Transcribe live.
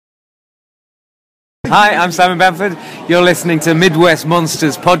Hi, I'm Simon Bamford. You're listening to Midwest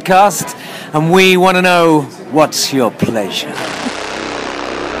Monsters Podcast, and we want to know, what's your pleasure?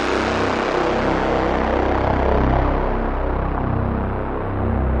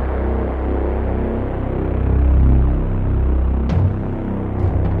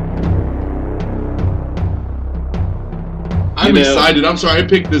 I'm excited. I'm sorry I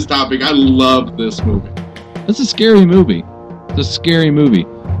picked this topic. I love this movie. It's a scary movie. It's a scary movie.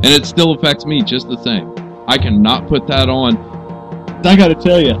 And it still affects me just the same. I cannot put that on. I gotta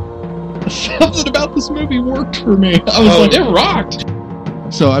tell you, something about this movie worked for me. I was like, it rocked.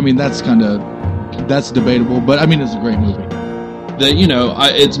 So, I mean, that's debatable, but I mean, it's a great movie.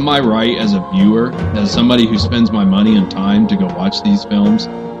 That, it's my right as a viewer, as somebody who spends my money and time to go watch these films,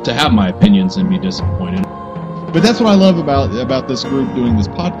 to have my opinions and be disappointed. But that's what I love about this group doing this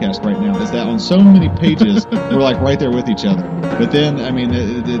podcast right now, is that on so many pages, we're like right there with each other. But then, I mean,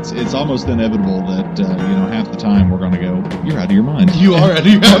 it's almost inevitable that, half the time we're going to go, you're out of your mind. You are out of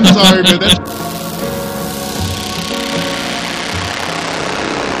your mind. I'm sorry, man.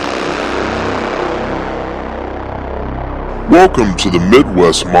 Welcome to the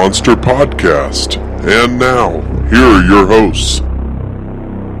Midwest Monster Podcast. And now, here are your hosts.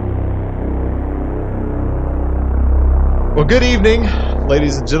 Well, good evening,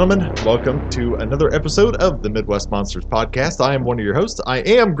 ladies and gentlemen. Welcome to another episode of the Midwest Monsters Podcast. I am one of your hosts. I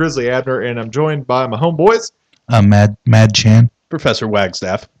am Grizzly Abner, and I'm joined by my homeboys. Mad Chan. Professor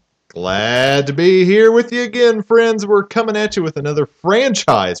Wagstaff. Glad to be here with you again, friends. We're coming at you with another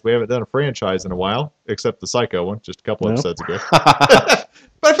franchise. We haven't done a franchise in a while, except the Psycho one, just a couple episodes ago. But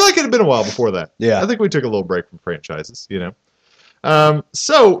I feel like it had been a while before that. Yeah. I think we took a little break from franchises,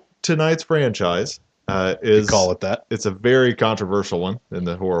 So, tonight's franchise... you call it that. It's a very controversial one in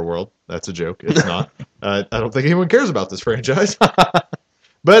the horror world. That's a joke. It's not. I don't think anyone cares about this franchise.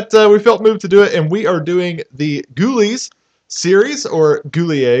 But we felt moved to do it, and we are doing the Ghoulies series, or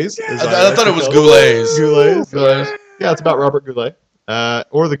Ghouliers. I thought it was Ghoulies. Ghoulies. Yeah, it's about Robert Goulet,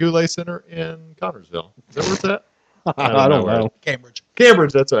 or the Goulet Center in Connorsville. Is that where it's at? I don't know.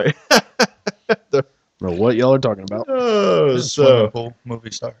 Cambridge, that's right. Know what y'all are talking about. Oh, Swimming pool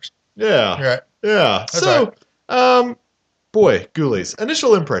movie stars. Yeah. Right. Yeah. That's right. Boy, Ghoulies.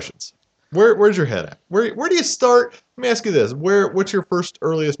 Initial impressions. Where's your head at? Where do you start? Let me ask you this. What's your first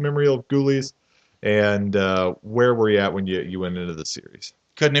earliest memory of Ghoulies? And where were you at when you went into the series?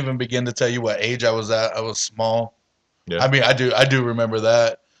 Couldn't even begin to tell you what age I was at. I was small. Yeah. I mean, I do remember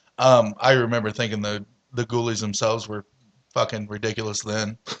that. I remember thinking the Ghoulies themselves were fucking ridiculous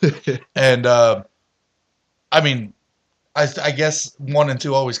then. And I mean, I guess 1 and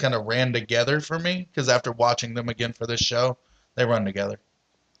 2 always kind of ran together for me, because after watching them again for this show, they run together.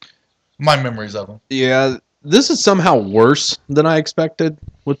 My memories of them. Yeah, this is somehow worse than I expected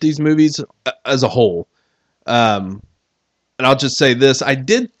with these movies as a whole. And I'll just say this. I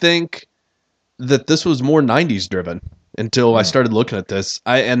did think that this was more 90s driven until I started looking at this.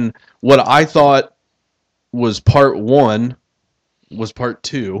 And what I thought was part 1 was part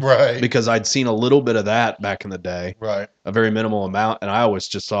 2. Right. Because I'd seen a little bit of that back in the day. Right. A very minimal amount, and I always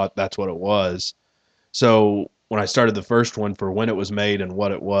just thought that's what it was. So when I started the first one for when it was made and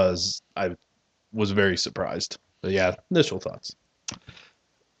what it was, I was very surprised. But yeah, initial thoughts.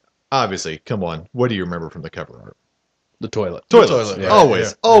 Obviously, come on. What do you remember from the cover art? The toilet. Toilets. Yeah.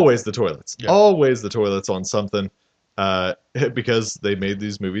 Always the toilets. Yeah. Always the toilets on something. Because they made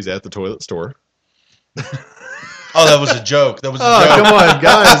these movies at the toilet store. Oh, that was a joke. That was a Oh, joke. come on,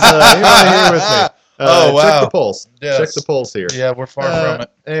 guys. Anybody here with me? Oh, wow. Check the pulse. Yes. Check the pulse here. Yeah, we're far from it.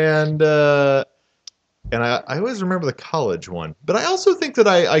 And I always remember the college one. But I also think that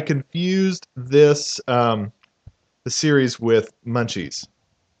I confused this the series with Munchies.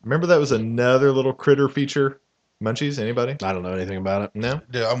 Remember that was another little critter feature? Munchies, anybody? I don't know anything about it. No?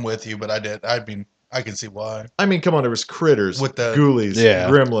 Dude, I'm with you, but I mean, I can see why. I mean, come on, there was Critters, With the- Ghoulies, Yeah.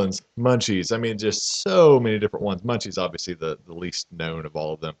 Gremlins, Munchies. I mean, just so many different ones. Munchies, obviously, the least known of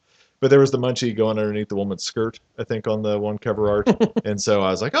all of them. But there was the Munchie going underneath the woman's skirt, I think, on the one cover art. And so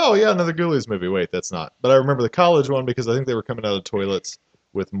I was like, oh, yeah, another Ghoulies movie. Wait, that's not. But I remember the college one because I think they were coming out of toilets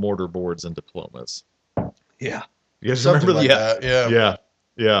with mortar boards and diplomas. Yeah. You guys Something remember like that? that,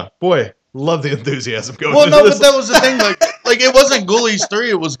 Yeah. Boy, love the enthusiasm going Well, into no, this. but that was the thing. Like it wasn't Ghoulies 3.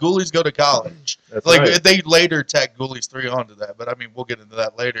 It was Ghoulies Go to College. That's like right. they later tacked Ghoulies 3 onto that, but I mean, we'll get into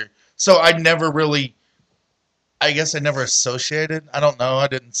that later. So I never really, I guess I never associated. I don't know. I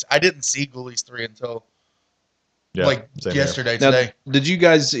didn't see Ghoulies 3 until Yeah, like same here. yesterday, Now, today. did you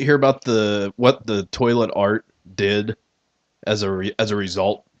guys hear about what the toilet art did as a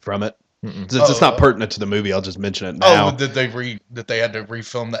result from it? Since it's not pertinent to the movie, I'll just mention it now. Oh, that they had to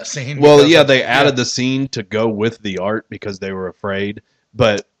refilm that scene? Well, yeah, they added the scene to go with the art because they were afraid.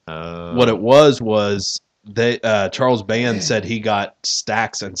 But what it was they Charles Band said he got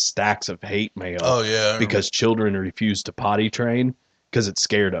stacks and stacks of hate mail. Oh yeah, because children refused to potty train because it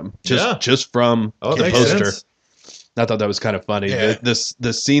scared them. Just from the poster. Sense. I thought that was kind of funny. Yeah.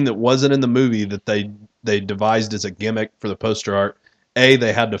 The scene that wasn't in the movie that they devised as a gimmick for the poster art.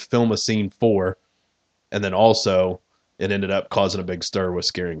 They had to film a scene for, and then also it ended up causing a big stir with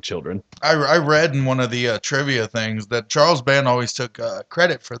scaring children. I read in one of the trivia things that Charles Band always took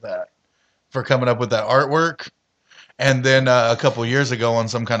credit for that, for coming up with that artwork. And then a couple years ago on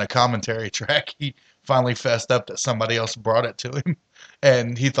some kind of commentary track, he finally fessed up that somebody else brought it to him.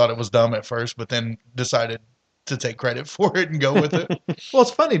 And he thought it was dumb at first, but then decided to take credit for it and go with it. Well,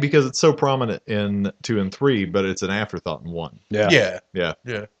 it's funny because it's so prominent in 2 and 3, but it's an afterthought in 1. Yeah. No,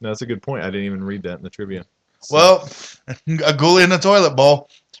 that's a good point. I didn't even read that in the trivia. So. Well, a ghoulie in a toilet bowl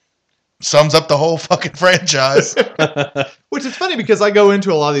sums up the whole fucking franchise. Which is funny because I go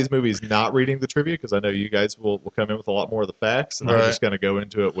into a lot of these movies not reading the trivia because I know you guys will come in with a lot more of the facts, and I'm just going to go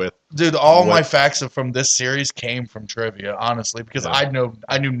into it with. Dude, all my facts from this series came from trivia, honestly, because I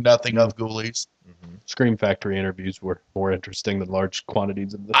knew nothing of ghoulies. Mm-hmm. Scream Factory interviews were more interesting than large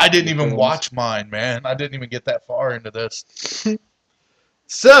quantities of the. I didn't even watch mine, man. I didn't even get that far into this.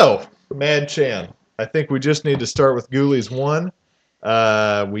 So, Mad Chan, I think we just need to start with Ghoulies 1.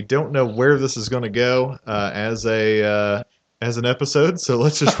 We don't know where this is going to go as an episode, so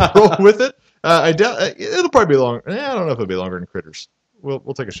let's just roll with it. I doubt it'll probably be long. I don't know if it'll be longer than Critters. We'll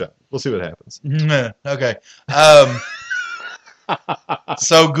take a shot. We'll see what happens. Okay.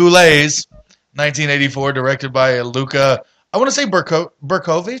 So Ghoulies, 1984, directed by Luca. I want to say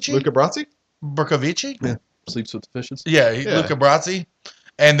Berkovici. Luca Brasi. Berkovici. Yeah. Sleeps with the Fishes. Yeah, Luca Brasi.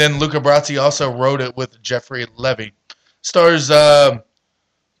 And then Luca Brasi also wrote it with Jeffrey Levy. Stars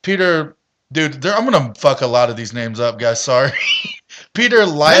Peter. Dude, I'm going to fuck a lot of these names up, guys. Sorry. Peter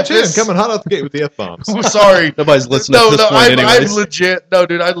Liapis. Coming hot out the gate with the F-bombs. Sorry. Nobody's listening at this point anyways.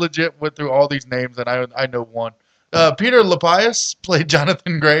 I legit went through all these names, and I know one. Peter Liapis played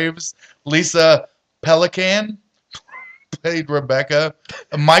Jonathan Graves. Lisa Pelican played Rebecca.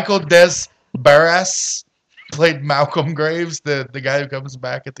 Michael Des Barras played Malcolm Graves, the guy who comes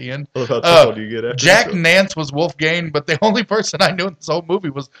back at the end. How do you get Jack Nance was Wolfgang, but the only person I knew in this whole movie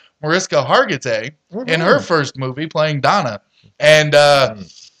was Mariska Hargitay in her first movie playing Donna. And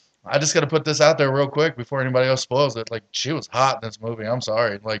I just got to put this out there real quick before anybody else spoils it. Like, she was hot in this movie. I'm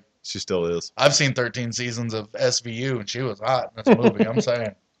sorry. Like, she still is. I've seen 13 seasons of SVU, and she was hot in this movie. I'm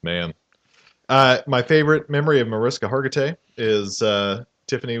saying. Man. My favorite memory of Mariska Hargitay is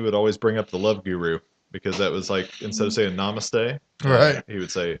Tiffany would always bring up the Love Guru. Because that was like, instead of saying Namaste, right, he would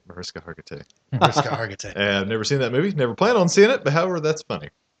say Mariska Hargitay. Mariska Hargitay. And I've never seen that movie. Never plan on seeing it, but however, that's funny.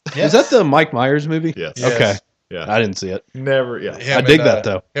 Yes. Is that the Mike Myers movie? Yes. Okay. Yeah. I didn't see it. Never. Yeah. I dig that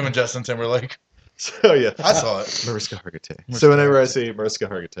though. Him and Justin Timberlake. So yeah, I saw it. Mariska Hargitay. So whenever I see Mariska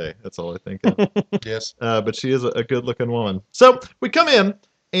Hargitay, that's all I think of. Yes. But she is a good-looking woman. So we come in,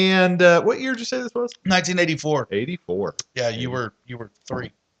 and what year did you say this was? 1984. 84. Yeah, you were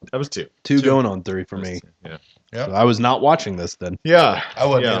 3. I was 2. 2 going on 3 for me. 2. Yeah. Yeah. So I was not watching this then. Yeah. I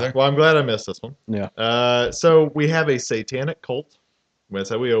wasn't either. Well, I'm glad I missed this one. Yeah. So we have a satanic cult. That's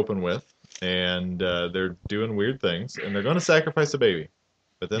how we open with. And they're doing weird things. And they're going to sacrifice a baby.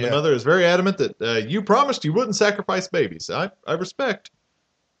 But then the mother is very adamant that you promised you wouldn't sacrifice babies. I respect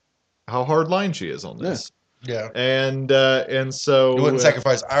how hard line she is on this. Yeah. And so... You wouldn't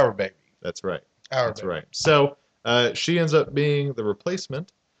sacrifice our baby. That's right. That's right. So she ends up being the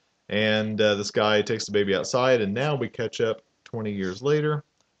replacement. And this guy takes the baby outside, and now we catch up 20 years later.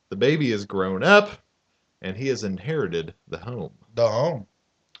 The baby is grown up, and he has inherited the home. The home.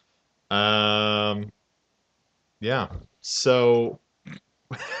 Yeah. So,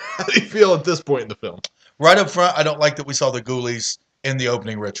 how do you feel at this point in the film? Right up front, I don't like that we saw the ghoulies in the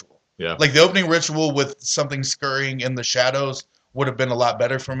opening ritual. Yeah. Like, the opening ritual with something scurrying in the shadows would have been a lot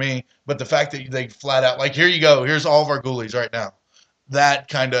better for me. But the fact that they flat out, like, here you go, here's all of our ghoulies right now. That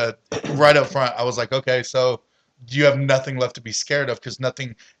kind of, right up front, I was like, okay, so you have nothing left to be scared of because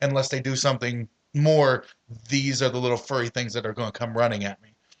nothing, unless they do something more, these are the little furry things that are going to come running at me.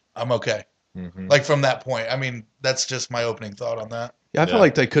 I'm okay. Mm-hmm. Like, from that point, I mean, that's just my opening thought on that. Yeah, I feel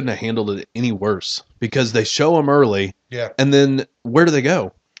like they couldn't have handled it any worse because they show them early. Yeah. And then where do they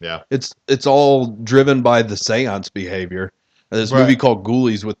go? Yeah. It's all driven by the seance behavior. This movie called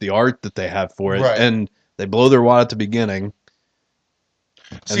Ghoulies with the art that they have for it. Right. And they blow their wad at the beginning.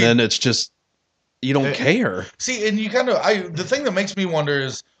 And then it's just, you don't care. See, and you kind of, the thing that makes me wonder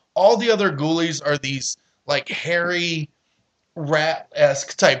is, all the other ghoulies are these like hairy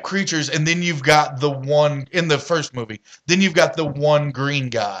rat-esque type creatures, and then you've got the one in the first movie. Then you've got the one green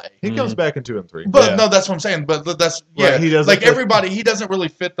guy. He comes back in 2 and 3. But no, that's what I'm saying. But that's Right, he doesn't like fit- everybody. He doesn't really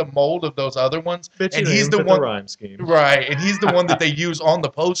fit the mold of those other ones, Bet you and they he's even the fit one rhyme scheme. right, and he's the one that they use on the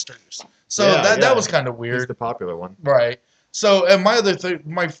posters. So Yeah, that was kind of He's weird, the popular one. right? So and my other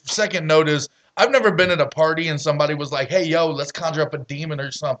my second note is I've never been at a party and somebody was like, "Hey, yo, let's conjure up a demon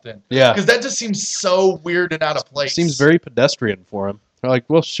or something," Yeah. because that just seems so weird and out of place. Seems very pedestrian for him. They're like,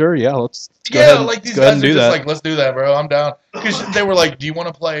 well, sure, yeah, let's go yeah, ahead and, like these go ahead guys and are do just that. like, let's do that, bro. I'm down. Because they were like, do you want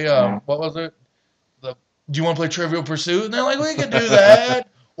to play, what was it? Do you want to play Trivial Pursuit? And they're like, we could do that.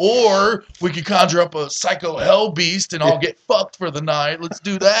 Or we could conjure up a psycho hell beast and all get fucked for the night. Let's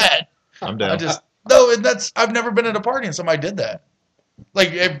do that. I'm down. I've never been at a party and somebody did that.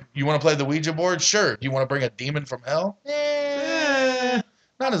 Like, if you want to play the Ouija board? Sure. Do you want to bring a demon from hell?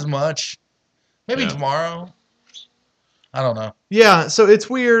 Not as much. Maybe tomorrow. I don't know. Yeah, so it's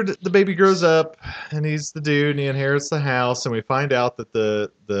weird. The baby grows up, and he's the dude, and he inherits the house, and we find out that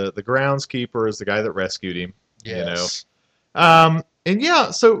the groundskeeper is the guy that rescued him. Yes. You know? And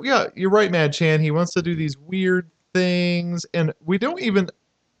you're right, Mad Chan. He wants to do these weird things, and we don't even,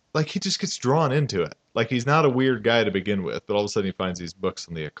 like, he just gets drawn into it. Like, he's not a weird guy to begin with, but all of a sudden he finds these books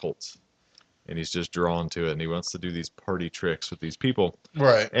on the occult, and he's just drawn to it, and he wants to do these party tricks with these people.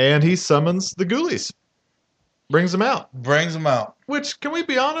 Right. And he summons the ghoulies. Brings them out. Which, can we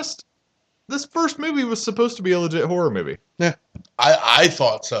be honest? This first movie was supposed to be a legit horror movie. Yeah. I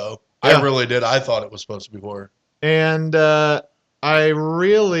thought so. Yeah. I really did. I thought it was supposed to be horror. And I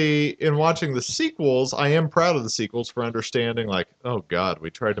really, in watching the sequels, I am proud of the sequels for understanding, like, oh, God, we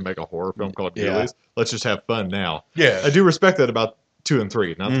tried to make a horror film called Ghoulies. Let's just have fun now. Yeah. I do respect that about 2 and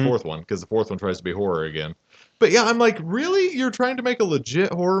 3, not the fourth one, because the fourth one tries to be horror again. But yeah, I'm like, really? You're trying to make a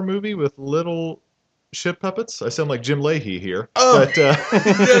legit horror movie with little shit puppets? I sound like Jim Leahy here. Oh, but,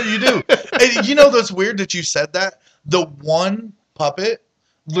 yeah, you do. And you know that's weird that you said that? The one puppet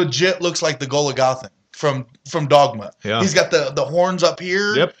legit looks like the Golgothan from Dogma. Yeah. He's got the horns up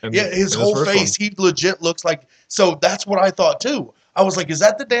here. Yep. Yeah, his whole first face, he legit looks like... So that's what I thought, too. I was like, is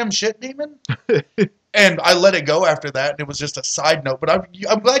that the damn shit demon? And I let it go after that, and it was just a side note. But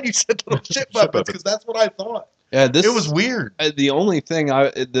I'm glad you said little shit puppets, because that's what I thought. Yeah, It was weird. The only thing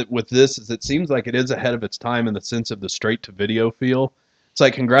that with this is it seems like it is ahead of its time in the sense of the straight-to-video feel. It's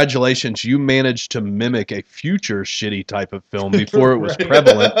like, congratulations, you managed to mimic a future shitty type of film before it was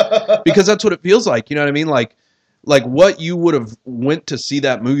prevalent. Because that's what it feels like, you know what I mean? Like what you would have went to see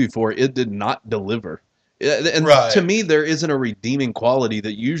that movie for, it did not deliver. And to me, there isn't a redeeming quality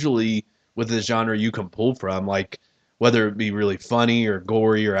that usually with this genre you can pull from, like whether it be really funny or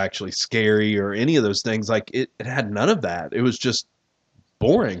gory or actually scary or any of those things. Like it had none of that. It was just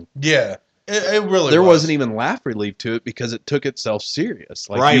boring. Yeah. It really there was. wasn't even laugh relief to it because it took itself serious,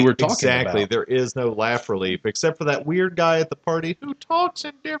 like right, you were talking exactly. about. There is no laugh relief except for that weird guy at the party who talks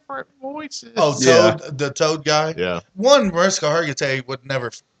in different voices. Oh, Toad, the Toad guy? Yeah. One, Mariska Hargitay would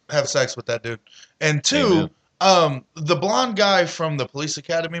never have sex with that dude. And two, the blonde guy from the Police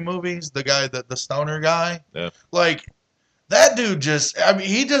Academy movies, the guy, the stoner guy, like, that dude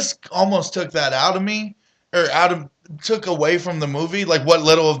he just almost took that out of me, or took away from the movie, like what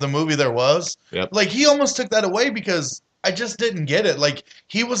little of the movie there was. Yep. Like, he almost took that away because I just didn't get it. Like,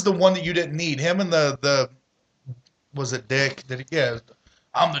 he was the one that you didn't need. Him and the was it Dick?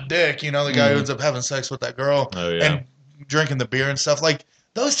 I'm the Dick, you know, the guy who ends up having sex with that girl and drinking the beer and stuff. Like,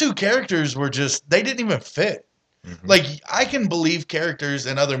 those two characters were they didn't even fit. Mm-hmm. Like, I can believe characters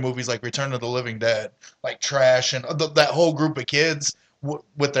in other movies like Return of the Living Dead, like Trash, and that whole group of kids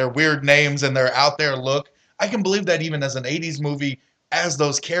with their weird names and their out there look. I can believe that even as an 80s movie as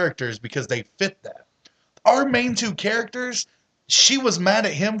those characters because they fit that. Our main two characters, she was mad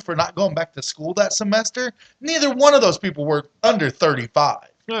at him for not going back to school that semester. Neither one of those people were under 35.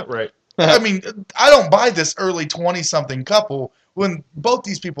 Not right. I mean, I don't buy this early 20-something couple when both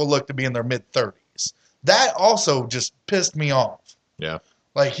these people look to be in their mid-30s. That also just pissed me off. Yeah.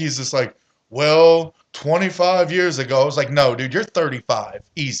 Like, he's just like, well, 25 years ago. I was like, no, dude, you're 35.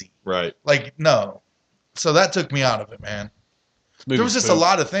 Easy. Right. Like, no. So that took me out of it, man. There was just a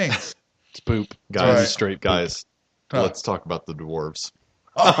lot of things. It's poop. Guys, straight poop. Guys, let's talk about the dwarves.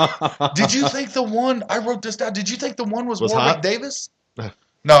 Did you think the one, I wrote this down, did you think the one was Warwick hot? Davis?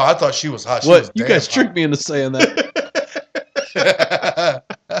 No, I thought she was hot. She What? was You damn guys hot. tricked me into saying that.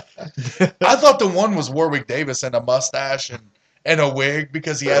 I thought the one was Warwick Davis and a mustache and a wig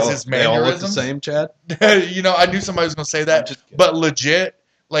because he has his They all look the mannerisms. same, Chad? You know, I knew somebody was going to say that. But legit,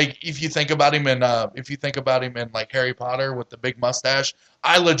 Like if you think about him in like Harry Potter with the big mustache,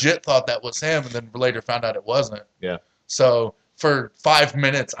 I legit thought that was him, and then later found out it wasn't. Yeah. So for 5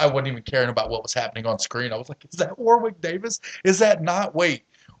 minutes, I wasn't even caring about what was happening on screen. I was like, is that Warwick Davis? Is that not? Wait,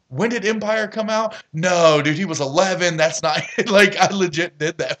 when did Empire come out? No, dude, he was 11. That's not like I legit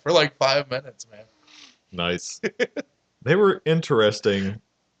did that for like 5 minutes, man. Nice. They were interesting.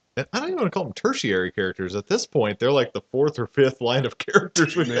 And I don't even want to call them tertiary characters. At this point, they're like the fourth or fifth line of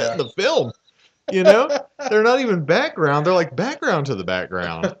characters we've had in the film. You know? They're not even background. They're like background to the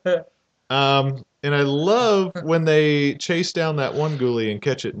background. And I love when they chase down that one ghoulie and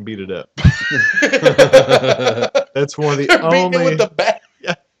catch it and beat it up. That's one of the only... with the bat.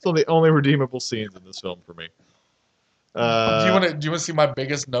 Yeah, it's one of the only redeemable scenes in this film for me. Do you want to see my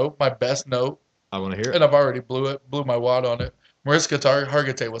biggest note, my best note? I want to hear it. And I've already blew my wad on it. Mariska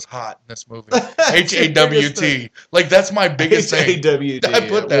Hargitay was hot in this movie. H-A-W-T. Like, that's my biggest thing. H-A-W-T. I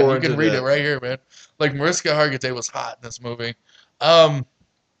put that. You can read it right here, man. Like, Mariska Hargitay was hot in this movie.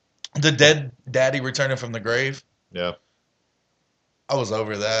 The dead daddy returning from the grave. Yeah. I was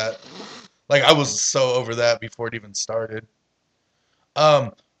over that. Like, I was so over that before it even started.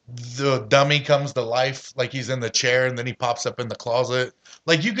 The dummy comes to life, like he's in the chair, and then he pops up in the closet.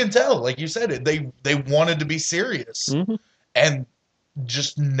 Like, you can tell, like you said it, they wanted to be serious, and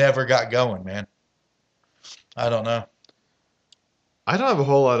just never got going, man. I don't know. I don't have a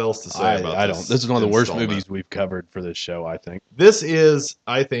whole lot else to say about this. I don't. This is one of the worst movies we've covered for this show, I think. This is,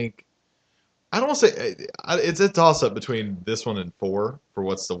 I think, I don't want to say, it's a toss-up between this one and 4 for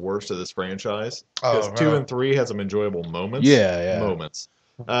what's the worst of this franchise. Because 2 and 3 had some enjoyable moments. Yeah. Moments.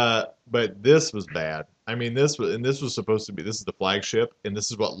 But this was bad. I mean, this was supposed to be, this is the flagship, and this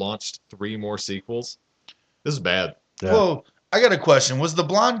is what launched 3 more sequels. This is bad. Yeah. Well, I got a question. Was the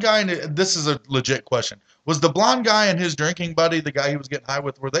blonde guy, this is a legit question, was the blonde guy and his drinking buddy, the guy he was getting high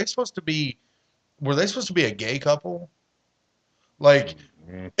with, were they supposed to be a gay couple? Like,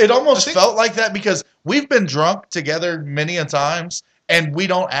 it almost felt like that, because we've been drunk together many a times, and we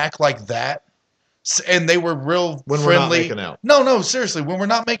don't act like that. And they were real when friendly. We're not making out. No, seriously. When we're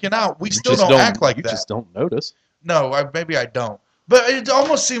not making out, we still don't act like that. You just don't notice. No, maybe I don't. But it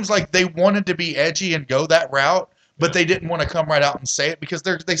almost seems like they wanted to be edgy and go that route, but they didn't want to come right out and say it, because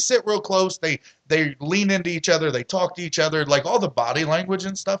they sit real close. They lean into each other. They talk to each other. Like, all the body language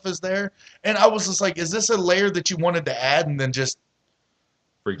and stuff is there. And I was just like, is this a layer that you wanted to add and then just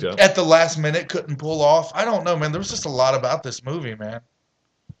freaked out at the last minute couldn't pull off? I don't know, man. There was just a lot about this movie, man.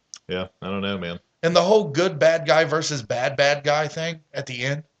 Yeah, I don't know, man. And the whole good bad guy versus bad guy thing at the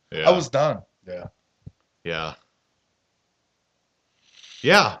end, yeah. I was done. Yeah.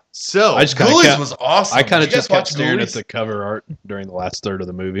 So Ghoulies was awesome. I kind of just kept staring at the cover art during the last third of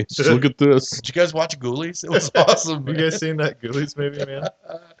the movie. Just look at this. Did you guys watch Ghoulies? It was awesome. You guys seen that Ghoulies movie, man?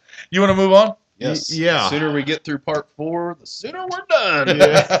 You want to move on? Yes. Yeah. The sooner we get through part 4, the sooner we're done.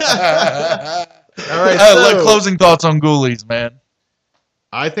 Yeah. All right. Closing thoughts on Ghoulies, man.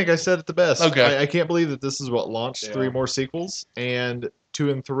 I think I said it the best. Okay. I can't believe that this is what launched 3 more sequels, and 2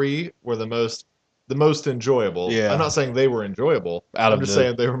 and 3 were the most enjoyable. Yeah. I'm not saying they were enjoyable. I'm just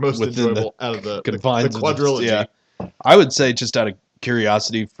saying they were most enjoyable out of the confines of quadrilogy. Yeah. I would say, just out of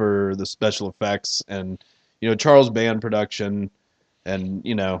curiosity for the special effects and, Charles Band production, and,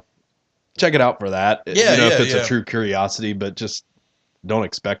 check it out for that. If it's a true curiosity, but just don't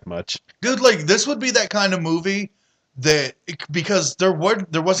expect much. Dude, like, this would be that kind of movie because there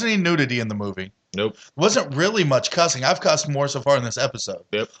wasn't any nudity in the movie. Nope. There wasn't really much cussing. I've cussed more so far in this episode.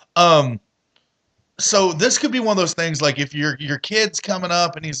 Yep. So this could be one of those things, like, if your kid's coming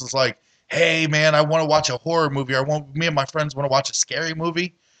up and he's just like, hey man, I want to watch a horror movie, or me and my friends want to watch a scary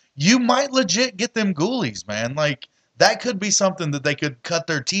movie, you might legit get them Ghoulies, man. Like, that could be something that they could cut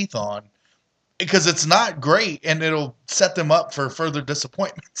their teeth on, because it's not great, and it'll set them up for further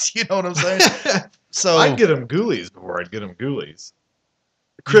disappointments. You know what I'm saying? So I'd get them Ghoulies before I'd get them Ghoulies.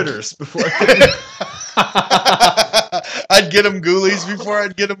 Critters before I'd get them Ghoulies before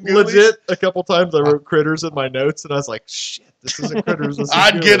I'd get them Ghoulies. Legit, a couple times I wrote Critters in my notes, and I was like, shit, this isn't Critters. This is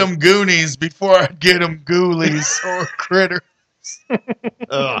I'd Ghoulies. get them Goonies before I'd get them Ghoulies or Critters.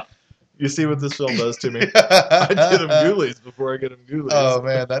 You see what this film does to me? I'd get them Ghoulies before I get them Ghoulies. Oh,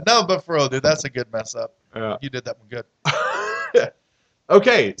 man. But for real, dude, that's a good mess up. Yeah. You did that one good.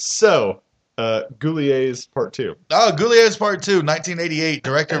 Okay, so Ghoulies Part 2. Oh, Ghoulies Part 2, 1988,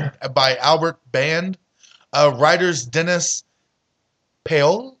 directed by Albert Band. Writers Dennis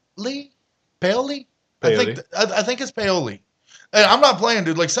Paoli? I think it's Paoli. And I'm not playing,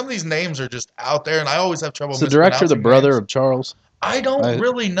 dude. Like, some of these names are just out there, and I always have trouble. Is the director the brother names. of Charles? I don't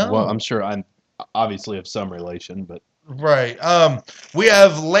really know. Well, I'm sure I'm obviously of some relation, but Right. We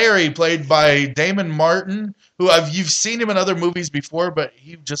have Larry, played by Damon Martin, who you've seen him in other movies before, but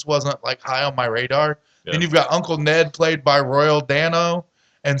he just wasn't like high on my radar. Yeah. Then you've got Uncle Ned, played by Royal Dano,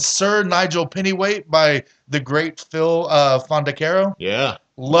 and Sir Nigel Pennyweight by the great Phil Fondacaro. Yeah.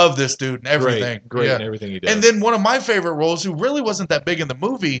 Love this dude and everything. Great Yeah. in everything he does. And then one of my favorite roles, who really wasn't that big in the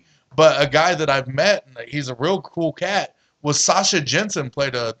movie, but a guy that I've met, and he's a real cool cat, was Sasha Jensen.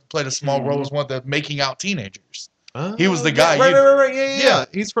 Played a small role as one of the making out teenagers. He was the guy. Right. Yeah.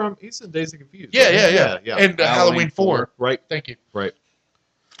 He's in Dazed and Confused. Yeah. Yeah. And Halloween 4. Right. Thank you. Right.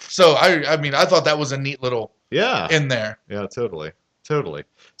 So I mean, I thought that was a neat little in there. Yeah, totally.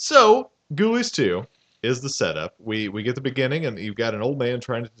 So, Ghoulies 2 is the setup. We get the beginning, and you've got an old man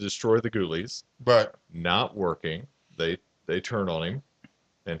trying to destroy the Ghoulies. Right. Not working. They turn on him,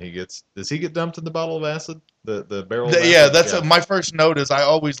 and does he get dumped in the bottle of acid? The barrel of acid? Yeah, that's my first note is I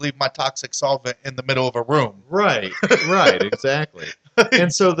always leave my toxic solvent in the middle of a room. Right, exactly.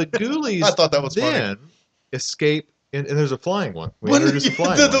 And so the Ghoulies I thought that was then escape, and there's a flying one. We When introduced a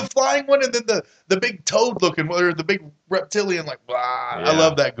flying the one. flying one, and then the big toad looking one, or the big reptilian, like, blah. I Yeah.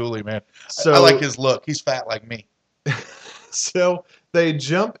 love that ghoulie, man. So, I like his look. He's fat like me. So they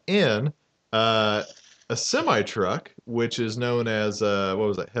jump in a semi-truck, which is known as, what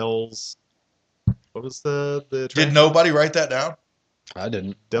was it, Hell's... What was the Did attraction? nobody write that down? I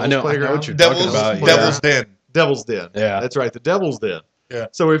didn't. Devil's I know Playground? what you're talking about. Yeah. Devil's Den. Devil's Den. Yeah. That's right, the Devil's Den. Yeah.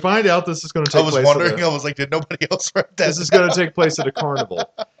 So we find out this is going to I take was place... wondering. I was like, did nobody else write that? This is going to take place at a carnival.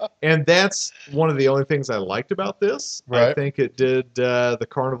 And that's one of the only things I liked about this. I Right. think it did the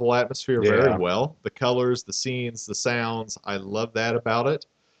carnival atmosphere very Yeah. well. The colors, the scenes, the sounds. I love that about it.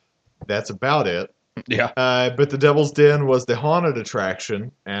 That's about it. Yeah. But the Devil's Den was the haunted attraction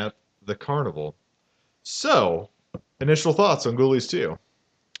at the carnival. So, initial thoughts on Ghoulies 2?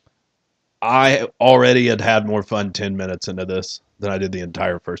 I already had more fun 10 minutes into this than I did the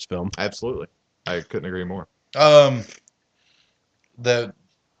entire first film. Absolutely. I couldn't agree more. The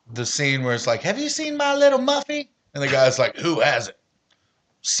scene where it's like, have you seen My Little Muffy? And the guy's like, who hasn't?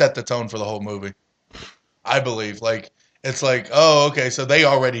 Set the tone for the whole movie. I believe. Like, it's like, oh, okay, so they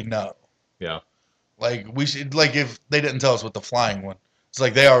already know. Yeah. Like, we should, like, if they didn't tell us with the flying one, it's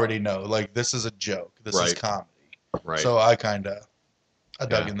like they already know. Like, this is a joke. This is Right. comedy. Right. So I dug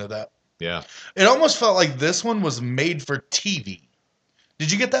Yeah. into that. Yeah. It almost felt like this one was made for TV. Did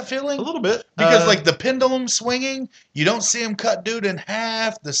you get that feeling? A little bit. Because like the pendulum swinging, you don't see him cut dude in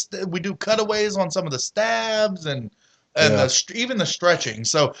half. We do cutaways on some of the stabs and even the stretching.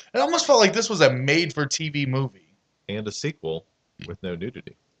 So it almost felt like this was a made-for-TV movie. And a sequel with no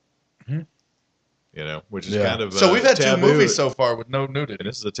nudity. Mhm. You know, which is Yeah. kind of So we've had taboo. two movies so far with no And nudity.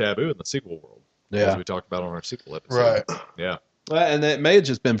 this is a taboo in the sequel world. Yeah. As we talked about on our sequel episode. Right. Yeah. Well, and it may have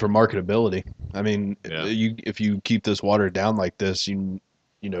just been for marketability. I mean, Yeah. if you keep this watered down like this, you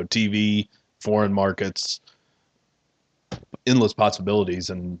know, TV, foreign markets, endless possibilities,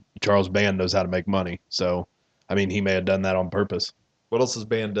 and Charles Band knows how to make money. So, I mean, he may have done that on purpose. What else has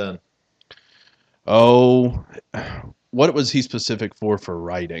Band done? Oh, what was he specific for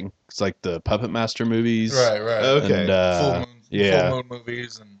writing? It's like the Puppet Master movies. Right. Okay. And, Full moon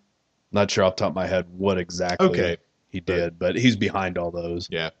movies and not sure off the top of my head what exactly Okay. he did, but he's behind all those.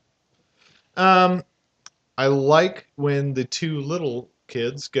 Yeah. I like when the two little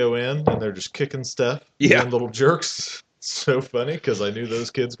kids go in and they're just kicking stuff. Yeah. Being little jerks. It's so funny because I knew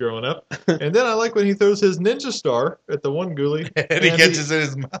those kids growing up. And then I like when he throws his ninja star at the one ghoulie. and he catches it in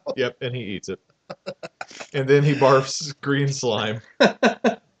his mouth. Yep, and he eats it. And then he barfs green slime.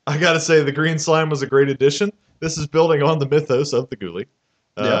 I gotta say, the green slime was a great addition. This is building on the mythos of the ghoulie.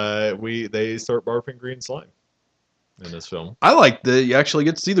 They start barfing green slime in this film. I like that you actually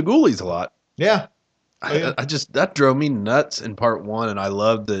get to see the ghoulies a lot. Yeah. I just, that drove me nuts in part one, and I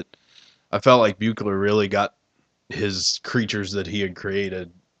loved that. I felt like Buechler really got his creatures that he had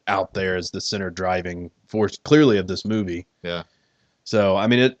created out there as the center driving force, clearly, of this movie. Yeah. So, I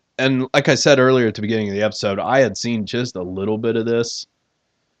mean, and like I said earlier at the beginning of the episode, I had seen just a little bit of this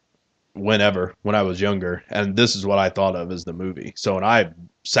when I was younger, and this is what I thought of as the movie. So when I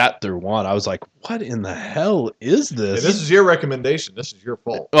sat through one, I was like, what in the hell is this? And this is your recommendation. This is your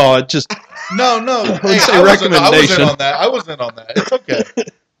fault. Oh, it just... No. Hey, I was in recommendation. on that. I was in on that. It's okay.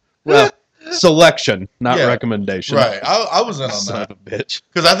 Well, selection, not Yeah. recommendation. Right. I was in on Son that. of a bitch.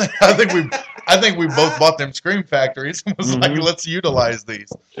 Because I think we both bought them Scream Factories and was like, let's utilize these.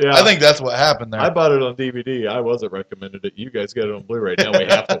 Yeah. I think that's what happened there. I bought it on DVD. I wasn't recommended it. You guys got it on Blu-ray. Now we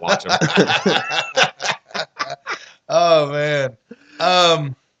have to watch them. Oh man.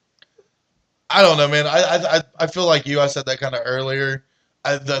 I don't know, man. I feel like you. I said that kind of earlier.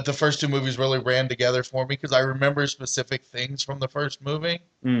 the first two movies really ran together for me because I remember specific things from the first movie,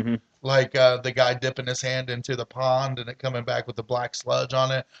 like the guy dipping his hand into the pond and it coming back with the black sludge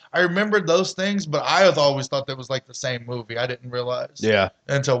on it. I remembered those things, but I had always thought that was like the same movie. I didn't realize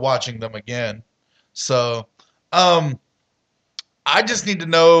until watching them again. So, I just need to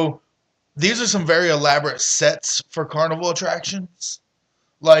know, these are some very elaborate sets for carnival attractions.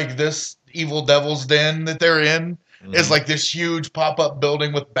 Like this Evil Devil's Den that they're in is like this huge pop-up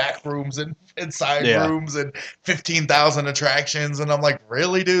building with back rooms and side rooms and 15,000 attractions. And I'm like,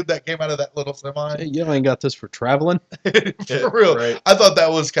 really, dude? That came out of that little semi? Hey, you ain't got this for traveling? For real. Right. I thought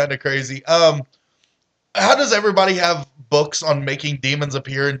that was kind of crazy. How does everybody have books on making demons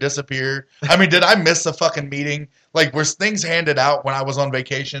appear and disappear? I mean, did I miss a fucking meeting? Like, were things handed out when I was on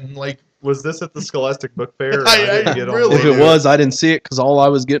vacation? Like, was this at the Scholastic Book Fair? If it was, I didn't see it because all I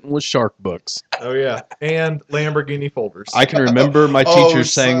was getting was shark books. Oh yeah, and Lamborghini folders. I can remember my teacher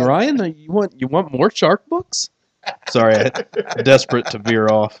saying, "Ryan, you want more shark books?" Sorry, I'm desperate to veer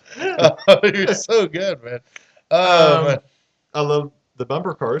off. Oh, you're so good, man. I love the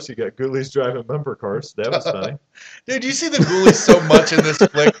bumper cars. You got ghoulies driving bumper cars. That was funny. Dude, you see the ghoulies so much in this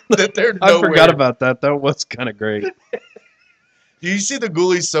flick that they're nowhere. I forgot about that. That was kind of great. You see the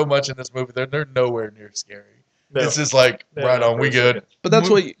ghoulies so much in this movie, they're nowhere near scary. No. It's just like, right on, we good. But that's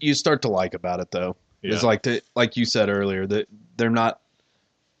what you start to like about it, though. Yeah. It's like you said earlier, that they're not,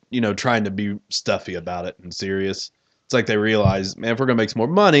 trying to be stuffy about it and serious. It's like they realize, man, if we're going to make some more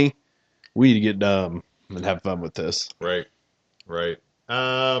money, we need to get dumb and have fun with this. Right.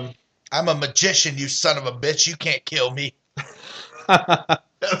 I'm a magician, you son of a bitch. You can't kill me.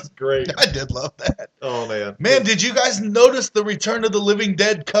 That was great. I did love that. Oh, man. Man, did you guys notice the Return of the Living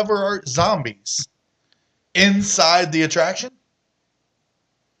Dead cover art zombies inside the attraction?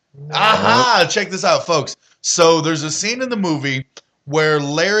 No. Aha! Check this out, folks. So there's a scene in the movie where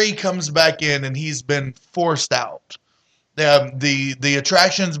Larry comes back in and he's been forced out. The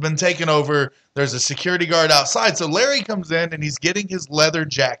attraction's been taken over. There's a security guard outside. So Larry comes in and he's getting his leather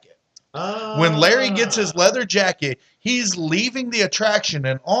jacket. When Larry gets his leather jacket, he's leaving the attraction,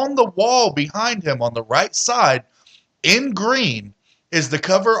 and on the wall behind him on the right side, in green, is the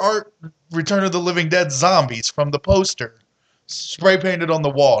cover art Return of the Living Dead zombies from the poster, spray painted on the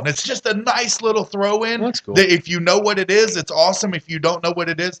wall. And it's just a nice little throw-in. That's cool. That if you know what it is, it's awesome. If you don't know what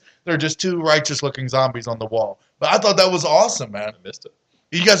it is, they're just two righteous-looking zombies on the wall. But I thought that was awesome, man. I missed it.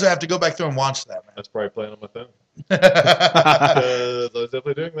 You guys have to go back through and watch that, man. That's probably playing on my phone. I was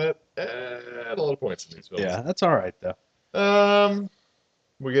definitely doing that at a lot of points in these films. Yeah, that's all right, though.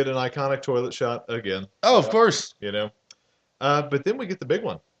 We get an iconic toilet shot again. Oh, of course. But then we get the big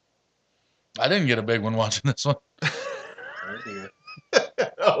one. I didn't get a big one watching this one.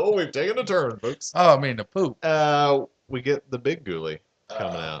 Oh, we've taken a turn, folks. Oh, I mean, the poop. We get the big ghoulie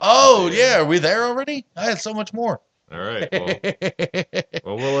coming out. Oh, yeah. Are we there already? I had so much more. All right.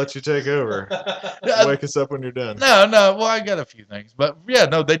 Well, we'll let you take over. Wake us up when you're done. No. Well, I got a few things. But, yeah,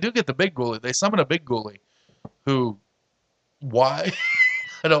 no, they do get the big ghoulie. They summon a big ghoulie who, why?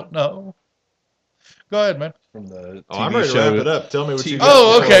 I don't know. Go ahead, man. From the I'm ready to wrap it up. Tell me what you got.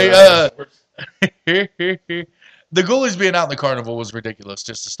 Oh, okay. The ghoulies being out in the carnival was ridiculous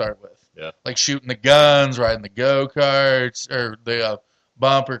just to start with. Yeah. Like shooting the guns, riding the go-karts, or the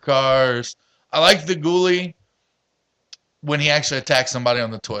bumper cars. I like the ghoulie when he actually attacked somebody on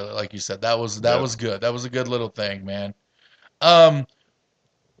the toilet, like you said. That was good. That was a good little thing, man.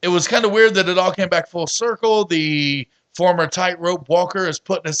 It was kind of weird that it all came back full circle. The former tightrope walker is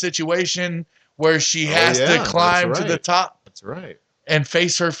put in a situation where she has to climb to the top. That's right. And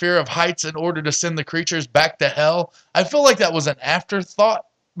face her fear of heights in order to send the creatures back to hell. I feel like that was an afterthought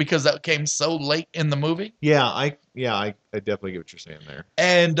because that came so late in the movie. Yeah, I definitely get what you're saying there.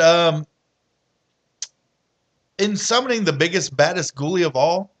 And in summoning the biggest, baddest ghoulie of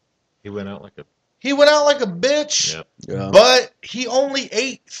all, he went out like a bitch. Yep. Yeah. But he only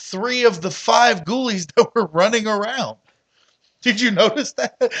ate 3 of the 5 ghoulies that were running around. Did you notice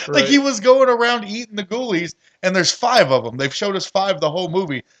that? Right. Like he was going around eating the ghoulies, and there's 5 of them. They've showed us 5 the whole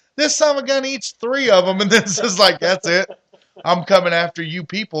movie. This son of a gun eats 3 of them, and then it's just like, that's it. I'm coming after you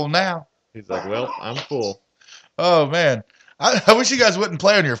people now. He's like, well, I'm full. Oh, man. I wish you guys wouldn't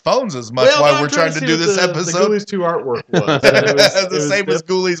play on your phones as much while we're trying to do this episode. The Ghoulies 2 artwork was. It was same as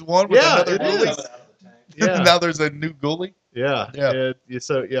Ghoulies 1 with another Ghoulies. Yeah. Now there's a new ghoulie. Yeah.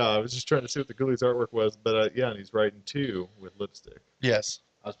 So I was just trying to see what the Ghoulies artwork was, but and he's writing 2 with lipstick. Yes.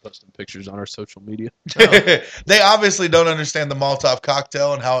 I was posting pictures on our social media. They obviously don't understand the Molotov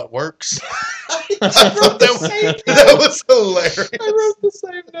cocktail and how it works. That was hilarious. I wrote the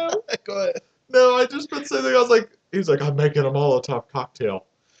same note. Go ahead. No, I just put something. I was like, he's like, I'm making a Molotov cocktail,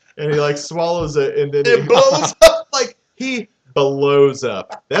 and he like swallows it, and then It blows up. Like he blows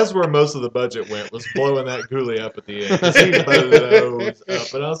up. That's where most of the budget went, was blowing that ghoulie up at the end. 'Cause he blows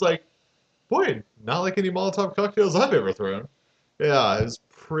up, and I was like, boy, not like any Molotov cocktails I've ever thrown. Yeah, it's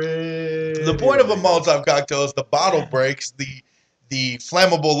pretty. The point of a Molotov cocktail is the bottle breaks, the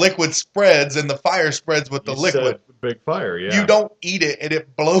flammable liquid spreads, and the fire spreads with the You liquid. said big fire. Yeah, You don't eat it, and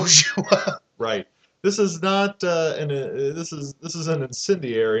it blows you up. right. This is not this is an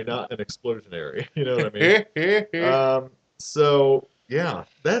incendiary, not an explosionary. You know what I mean? So yeah,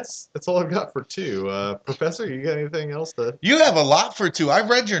 that's all I've got for 2. Professor, you got anything else to? You have a lot for 2. I've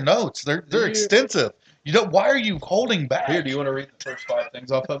read your notes. They're you? extensive. You don't. Why are you holding back? Here, do you want to read the first 5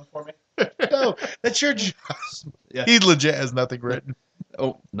 things off of it for me? No, that's your job. Yeah. He legit has nothing written.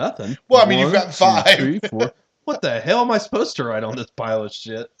 Oh, nothing. Well, I mean, you've got 1, 5. 2, 3, 4. What the hell am I supposed to write on this pile of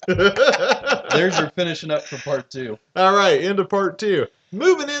shit? There's your finishing up for part 2. All right, into part 2.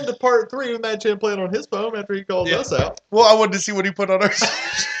 Moving into part 3 with Mad Chan playing on his phone after he called us out. Well, I wanted to see what he put on our.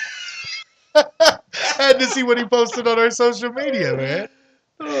 I had to see what he posted on our social media, man.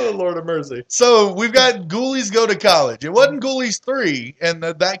 Oh, Lord of mercy. So we've got Ghoulies Go to College. It wasn't Ghoulies 3, and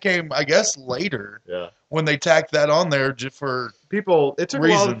that came, I guess, later Yeah. when they tacked that on there just for People, it took a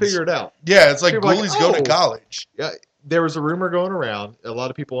while to Reasons. figure it out. yeah. It's like People were Ghoulies like, Go to "Oh." College. Yeah, there was a rumor going around. A lot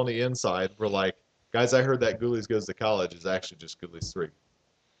of people on the inside were like, guys, I heard that Ghoulies Goes to College is actually just Ghoulies 3.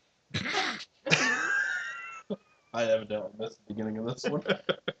 I evidently missed the beginning of this one.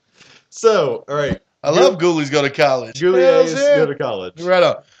 So, all right. I love Ghoulies Go to College. Ghoulies Hells yeah. Go to College. Right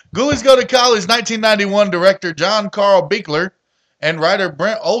on. Ghoulies Go to College, 1991, director John Carl Beekler and writer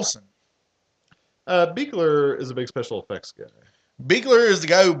Brent Olson. Beekler is a big special effects guy. Beekler is the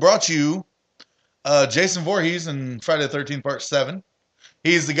guy who brought you Jason Voorhees in Friday the 13th, Part 7.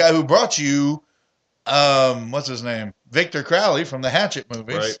 He's the guy who brought you, what's his name? Victor Crowley from the Hatchet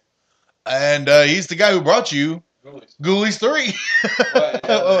movies. Right. And he's the guy who brought you Ghoulies 3.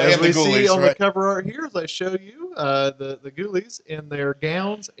 As And we the see Ghoulies, on the right? cover art here, as I show you, the Ghoulies in their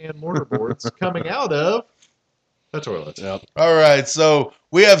gowns and mortarboards coming out of a toilet. Yep. All right, so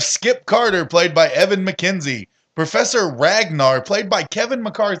we have Skip Carter, played by Evan McKenzie. Professor Ragnar, played by Kevin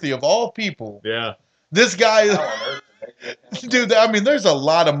McCarthy, of all people. Yeah. This guy, dude, I mean, there's a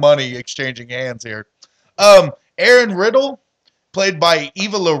lot of money exchanging hands here. Aaron Riddle, played by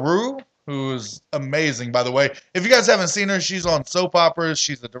Eva LaRue, who's amazing, by the way. If you guys haven't seen her, she's on soap operas.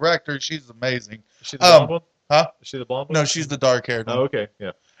 She's the director. She's amazing. Is she the blonde one? Huh? Is she the blonde one? No, she's the dark-haired one. Oh, okay.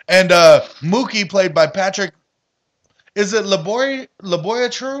 Yeah. And Mookie, played by Patrick. Is it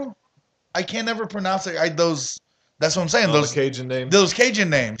Laboya True? I can't ever pronounce it. That's what I'm saying. Oh, Those the Cajun name. Those Cajun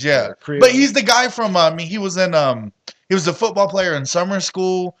names, yeah. Creole. But he's the guy from. He was in. He was a football player in summer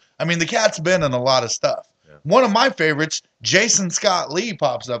school. I mean, the cat's been in a lot of stuff. Yeah. One of my favorites, Jason Scott Lee,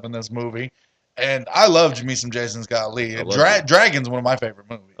 pops up in this movie, and I loved me some Jason Scott Lee. I love it. Dragon's one of my favorite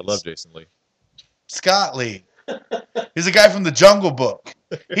movies. I love Jason Lee. Scott Lee. He's a guy from the Jungle Book.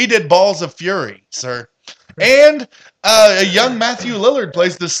 He did Balls of Fury, sir. And a young Matthew Lillard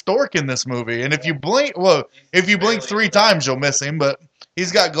plays the stork in this movie. And if you blink 3 times, you'll miss him. But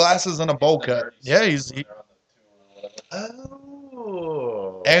he's got glasses and a bowl cut. Yeah,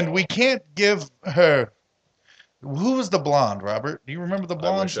 Oh. And we can't give her. Who was the blonde, Robert? Do you remember the I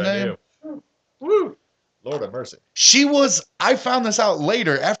blonde's wish I name? knew. Woo! Lord have mercy. She was. I found this out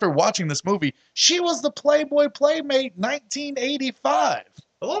later after watching this movie. She was the Playboy Playmate 1985.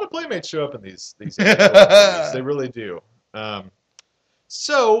 A lot of playmates show up in these movies. They really do.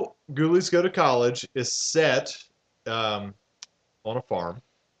 So, Ghoulies Go to College is set on a farm.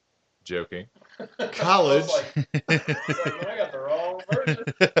 Joking. College. I got the wrong version.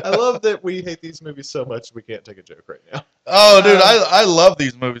 I love that we hate these movies so much we can't take a joke right now. Oh, dude, I love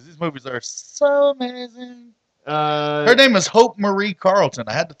these movies. These movies are so amazing. Her name is Hope Marie Carlton.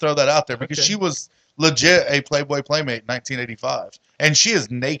 I had to throw that out there because she was legit a Playboy Playmate in 1985. And she is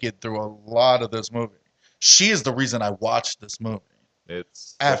naked through a lot of this movie. She is the reason I watched this movie.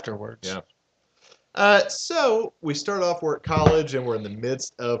 It's afterwards. Yeah. So we start off, we're at college, and we're in the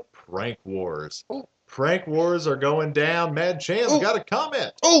midst of prank wars. Ooh. Prank wars are going down. Mad Chan's got a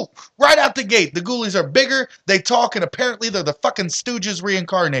comment. Oh, right out the gate. The Ghoulies are bigger. They talk, and apparently they're the fucking Stooges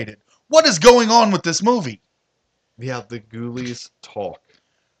reincarnated. What is going on with this movie? Yeah, the Ghoulies talk.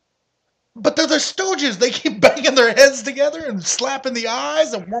 But they're the Stooges. They keep banging their heads together and slapping the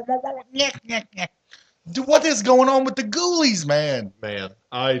eyes and Dude, what is going on with the Ghoulies, man? Man,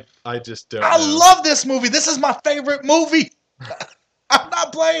 I just don't I know. love this movie. This is my favorite movie. I'm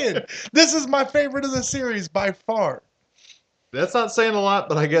not playing. This is my favorite of the series by far. That's not saying a lot,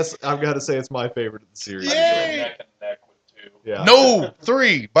 but I guess I've got to say it's my favorite of the series. Yay! Neck and neck with 2. Yeah. No,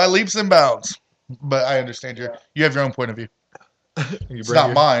 3 by leaps and bounds. But I understand you have your own point of view. It's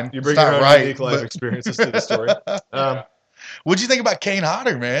not mine. You bring It's your not own right, unique life but- experiences to the story. What'd you think about Kane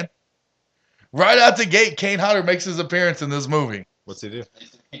Hodder, man? Right out the gate, Kane Hodder makes his appearance in this movie. What's he do?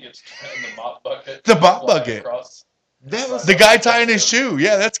 He gets in the mop bucket. The mop flying bucket. Across. That was The guy tying his shoe.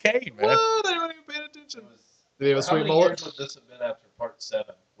 Yeah, that's Kane, man. What? I wasn't even paying attention. Did he have a How sweet many mullet? years would this have been after part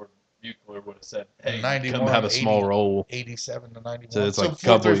 7, where Buechler would have said, "Hey, 91, Come have a small 80, role. 87 to 91. So it's like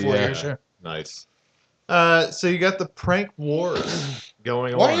four, couple, 3, 4 yeah. years, yeah. Nice. So you got the prank wars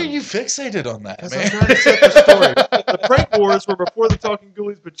going Why on. are you fixated on that, Because I'm man? trying to set the story. The prank wars were before the Talking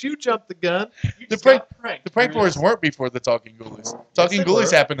Ghoulies, but you jumped the gun. The prank wars weren't before the Talking Ghoulies. Talking they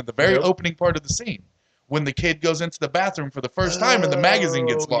Ghoulies were. happened in the very Nope. opening part of the scene. When the kid goes into the bathroom for the first time and the magazine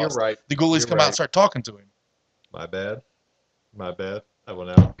gets Oh, lost. You're right. The Ghoulies You're come out right. and start talking to him. My bad. My bad. I will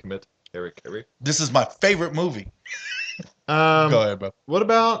now commit Eric Carey. This is my favorite movie. Go Um, ahead, bro. what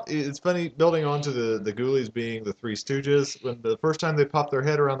about, it's funny, building on to the Ghoulies being the Three Stooges, when the first time they pop their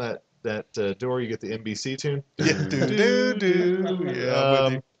head around that door, you get the NBC tune. Yeah, do. Yeah, I'm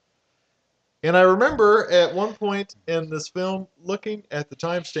with you. And I remember at one point in this film looking at the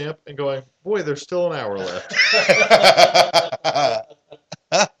timestamp and going, boy, there's still an hour left.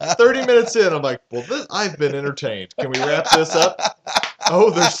 30 minutes in, I'm like, well, I've been entertained. Can we wrap this up? Oh,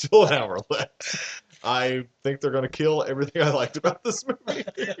 there's still an hour left. I think they're going to kill everything I liked about this movie.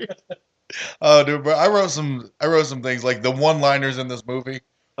 Oh, dude, bro, I wrote some things like the one-liners in this movie.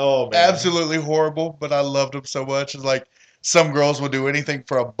 Oh, man. Absolutely horrible, but I loved them so much. It's like some girls will do anything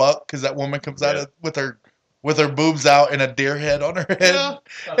for a buck because that woman comes out with her boobs out and a deer head on her head, Yeah.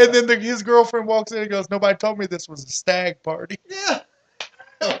 and then his girlfriend walks in and goes, "Nobody told me this was a stag party." Yeah.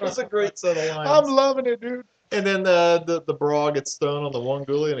 That was a great set of lines. I'm loving it, dude. And then the bra gets thrown on the one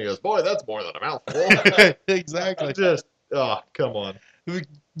ghoulie, and he goes, boy, that's more than a mouthful. Exactly. Just, come on.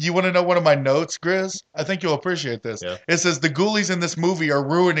 You want to know one of my notes, Grizz? I think you'll appreciate this. Yeah. It says the Ghoulies in this movie are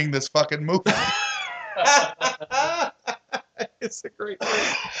ruining this fucking movie. It's a great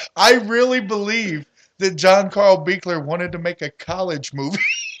movie. I really believe that John Carl Buechler wanted to make a college movie.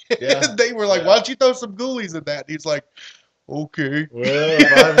 Yeah. They were like, why don't you throw some Ghoulies in that? And he's like, okay. Well,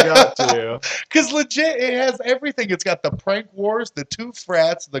 if I've got to. Because legit, it has everything. It's got the prank wars, the two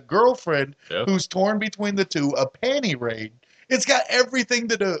frats, the girlfriend Yep. who's torn between the two, a panty raid. It's got everything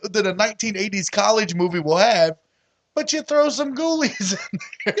that a 1980s college movie will have, but you throw some Ghoulies in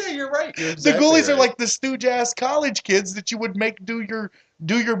there. Yeah, you're right. You're The exactly Ghoulies are right. like the stooge-ass college kids that you would make do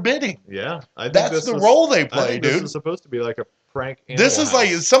your bidding. Yeah. I think That's this the was- role they I play, think This dude. is supposed to be like a prank This Animal is like,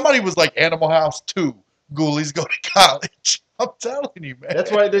 House. somebody was like Animal House 2, Ghoulies go to college. I'm telling you, man.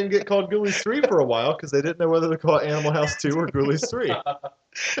 That's why it didn't get called Ghoulies 3 for a while, because they didn't know whether to call it Animal House 2 or Ghoulies 3.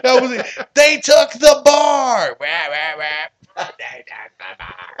 That was it. They took the bar.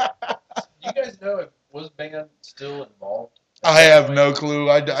 You guys know if was band still involved? I have no clue.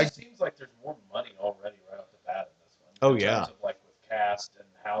 It just seems like there's more money already right off the bat in this one. Oh, in yeah. terms of like with cast and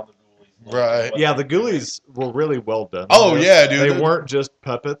how the Ghoulies look Right. and what Yeah, they the do. Ghoulies were really well done. Oh, yeah, dude. They weren't just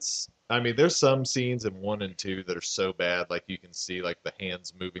puppets. I mean, there's some scenes in 1 and 2 that are so bad, like you can see like the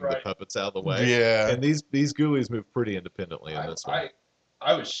hands moving the Right. puppets out of the way. Yeah. And these Ghoulies move pretty independently in this one.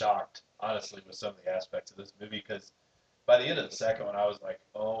 I was shocked, honestly, with some of the aspects of this movie because by the end of the second one, I was like,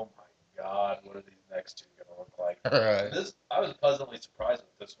 oh my God, what are these next two going to look like? Right. I was pleasantly surprised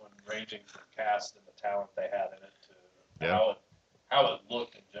with this one, ranging from cast and the talent they had in it to Yeah. how it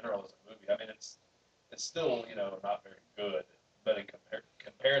looked in general as a movie. I mean, it's still, not very good, but in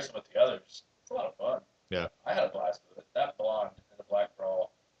comparison with the others, it's a lot of fun. Yeah. I had a blast with it. That blonde in the black bra,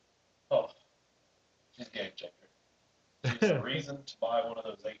 she's a game changer. She's a reason to buy one of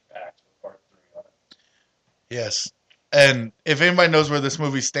those 8-packs with part 3 on it. Yes. And if anybody knows where this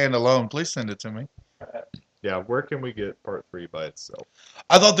movie's stand alone, please send it to me. Yeah, where can we get part 3 by itself?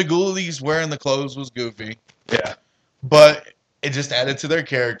 I thought the Ghoulies wearing the clothes was goofy, Yeah. but it just added to their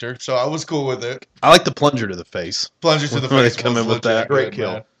character, so I was cool with it. I like the plunger to the face. Plunger to the When they face. come was in with legit that. Great good,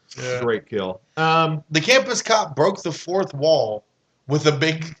 kill. man. Yeah. Great kill. The campus cop broke the fourth wall with a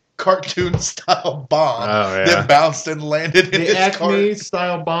big cartoon-style bomb Oh, yeah. that bounced and landed in The his Acme cart.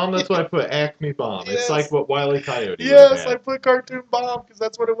 style bomb, that's why I put Acme bomb. Yes. It's like what Wile E. Coyote would've Yes, had. I put cartoon bomb because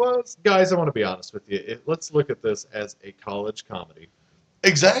that's what it was. Guys, I want to be honest with you. Let's look at this as a college comedy.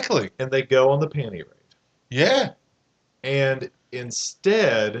 Exactly. And they go on the panty raid. Yeah. And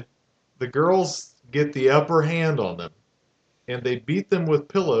instead, the girls get the upper hand on them, and they beat them with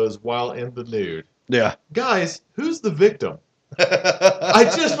pillows while in the nude. Yeah. Guys, who's the victim? I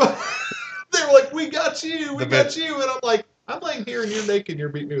just they were like, "We got you, we got you," and I'm like, "I'm laying here and you're naked, and you're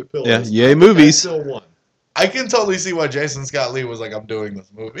beating me with pillows." Yeah, yay movies. I still won. I can totally see why Jason Scott Lee was like, "I'm doing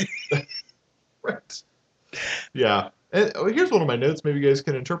this movie." Right. Yeah. And here's one of my notes. Maybe you guys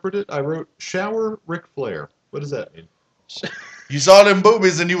can interpret it. I wrote, "Shower Ric Flair." What does that mean? You saw them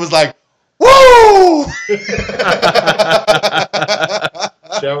boobies and you was like, "Woo!"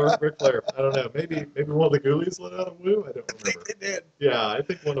 Shower Ric Flair. I don't know. Maybe one of the Ghoulies let out a woo. I don't remember. They did. Yeah, I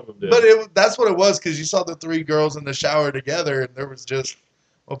think one of them did. But that's what it was, because you saw the three girls in the shower together, and there was just,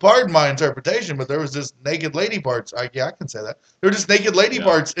 well, pardon my interpretation, but there was just naked lady parts. I can say that. There were just naked lady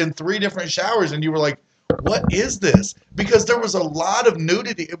parts in 3 different showers, and you were like, what is this? Because there was a lot of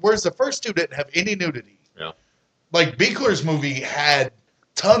nudity, whereas the first 2 didn't have any nudity. Yeah. Like, Buechler's movie had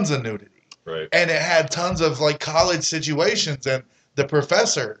tons of nudity. Right. And it had tons of, like, college situations and the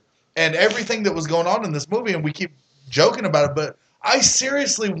professor and everything that was going on in this movie, and we keep joking about it, but I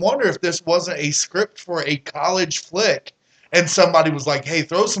seriously wonder if this wasn't a script for a college flick, and somebody was like, "Hey,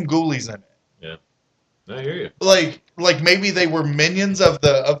 throw some ghoulies in it." Yeah, I hear you. Like maybe they were minions of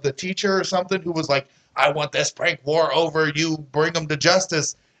the teacher or something who was like, "I want this prank war over. You bring them to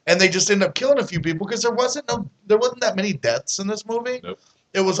justice," and they just end up killing a few people because there wasn't that many deaths in this movie. Nope.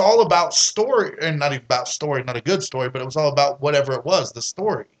 It was all about story, and not even about story, not a good story, but it was all about whatever it was, the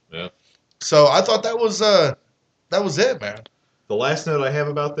story. Yeah. So I thought that was it, man. The last note I have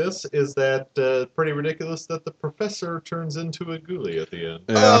about this is that pretty ridiculous that the professor turns into a ghoulie at the end.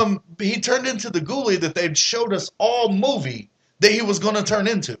 Yeah. He turned into the ghoulie that they'd showed us all movie that he was going to turn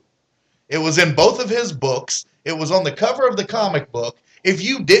into. It was in both of his books. It was on the cover of the comic book. If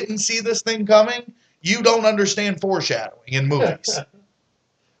you didn't see this thing coming, you don't understand foreshadowing in movies.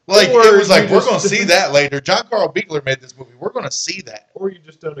 Like, it was like, we're going to see that later. John Carl Buechler made this movie. We're going to see that. Or you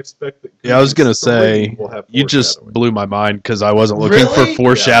just don't expect that. Yeah, I was gonna say you just foreshadowing. blew my mind because I wasn't looking Really? for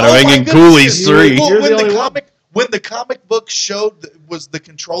foreshadowing Oh my in goodness. Ghoulies 3. Well, You're the only one. when the comic book showed was the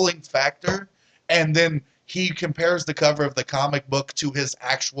controlling factor, and then he compares the cover of the comic book to his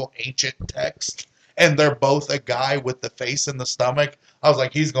actual ancient text, and they're both a guy with the face and the stomach. I was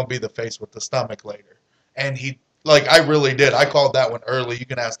like, he's going to be the face with the stomach later. And he, like, I really did. I called that one early. You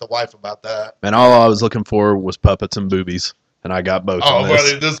can ask the wife about that. And all I was looking for was puppets and boobies, and I got both. Oh, on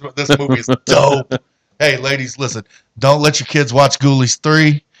this. brother, this movie's dope. Hey, ladies, listen. Don't let your kids watch Ghoulies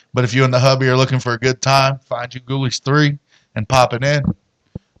 3, but if you and the hubby are looking for a good time, find you Ghoulies 3 and pop it in.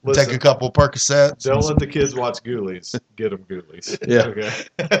 Listen, Take a couple Percocets. Don't let the kids watch Ghoulies. Get them Ghoulies. Yeah.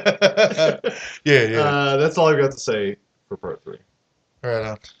 Okay. Yeah. That's all I've got to say for part 3. Right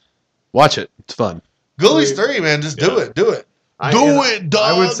on. Watch it; it's fun. Ghoulies 3, man. Just do it. Do it. I Dog.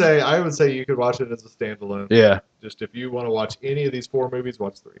 I would say you could watch it as a standalone. Yeah. Just if you want to watch any of these 4 movies,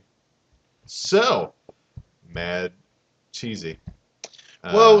 watch 3. So, mad cheesy.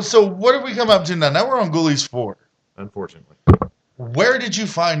 Well, so what did we come up to now? Now we're on Ghoulies 4. Unfortunately, Where did you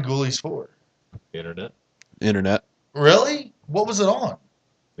find Ghoulies 4? internet. Really? What was it on?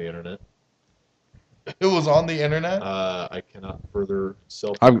 The internet. It was on the internet? I cannot further On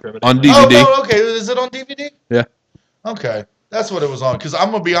self-incriminate. DVD. Oh, no, okay. Is it on DVD? Yeah. Okay. That's what it was on. Because I'm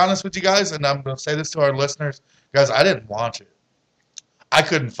going to be honest with you guys, and I'm going to say this to our listeners. Guys, I didn't watch it. I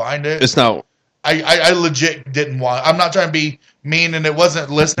couldn't find it. It's not. I legit didn't want. I'm not trying to be mean, and it wasn't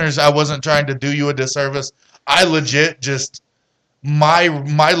listeners. I wasn't trying to do you a disservice. I legit just my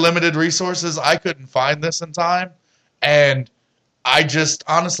limited resources. I couldn't find this in time, and I just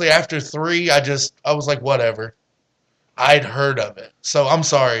honestly after 3, I was like whatever. I'd heard of it, so I'm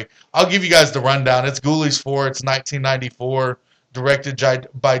sorry. I'll give you guys the rundown. It's Ghoulies 4. It's 1994, directed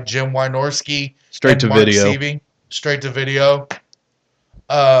by Jim Wynorski. Straight and to Mark video. Seavey. Straight to video.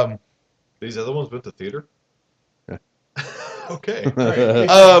 These other ones went to theater? Yeah. Okay. Great.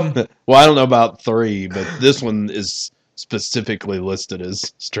 Well, I don't know about 3, but this one is specifically listed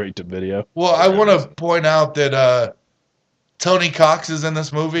as straight to video. Well, I want to point out that Tony Cox is in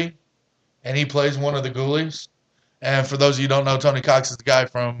this movie, and he plays one of the Ghoulies. And for those of you who don't know, Tony Cox is the guy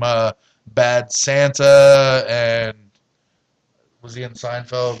from Bad Santa, and was he in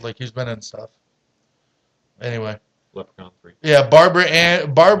Seinfeld? Like, he's been in stuff. Anyway. Leprechaun 3. Yeah,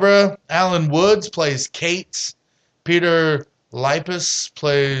 Barbara Allen Woods plays Kate. Peter Lipis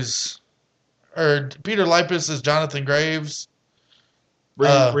is Jonathan Graves.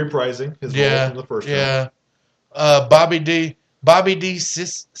 Reprising his role from the first film. Yeah. Bobby D.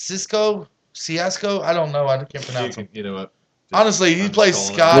 Ciasco? I don't know. I can't pronounce him. You know what? Honestly, he plays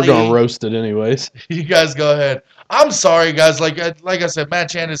We're Scotty. gonna roast it anyways. You guys go ahead. I'm sorry, guys. Like I said, Matt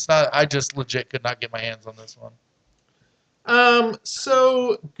Chan. It's not. I just legit could not get my hands on this one.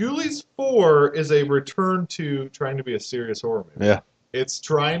 So Ghoulies 4 is a return to trying to be a serious horror movie. Yeah. It's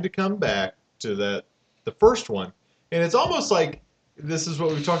trying to come back to the first one, and it's almost like this is what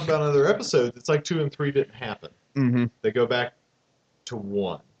we've talked about in other episodes. It's like 2 and 3 didn't happen. Mm-hmm. They go back to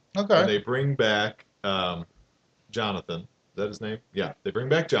 1. Okay. And they bring back Jonathan. Is that his name? Yeah. They bring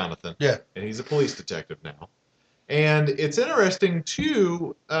back Jonathan. Yeah. And he's a police detective now. And it's interesting,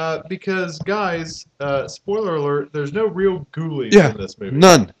 too, because, guys, spoiler alert, there's no real ghoulies in this movie.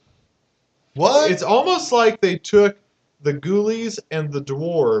 None. What? It's almost like they took the ghoulies and the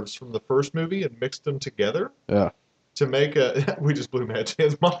dwarves from the first movie and mixed them together. Yeah. To make a... We just blew Matt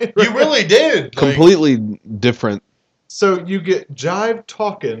Chan's mind. You really did. Completely different. So you get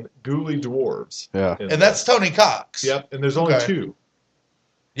jive-talking ghoulie dwarves. Yeah. And that's Tony Cox. Yep, and there's only 2.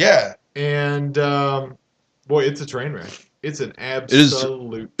 Yeah. And, boy, it's a train wreck. It's an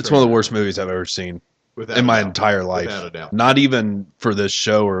absolute It's one of the worst movies I've ever seen in my entire life. Without a doubt. Not even for this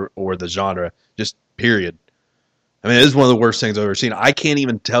show or the genre, just period. I mean, it is one of the worst things I've ever seen. I can't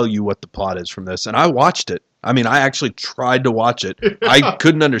even tell you what the plot is from this, and I watched it. I mean, I actually tried to watch it. I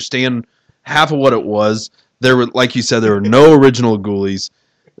couldn't understand half of what it was. There were, like you said, there were no original ghoulies,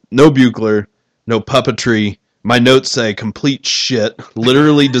 no Buchler, no puppetry. My notes say complete shit,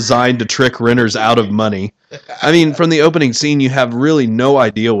 literally designed to trick renters out of money. I mean, from the opening scene, you have really no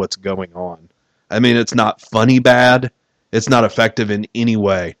idea what's going on. I mean, it's not funny bad. It's not effective in any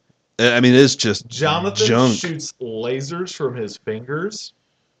way. I mean, it's just Jonathan junk. shoots lasers from his fingers.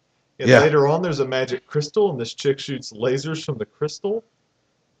 And Yeah. later on, there's a magic crystal, and this chick shoots lasers from the crystal.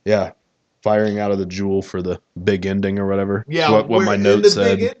 Yeah, firing out of the jewel for the big ending or whatever. Yeah, what my and notes the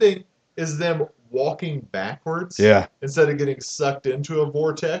said. big ending is them walking backwards. Yeah. Instead of getting sucked into a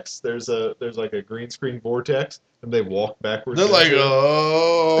vortex, there's like a green screen vortex, and they walk backwards. They're like, into it.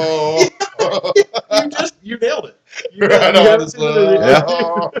 oh. You nailed it. You Right you on, haven't it's seen it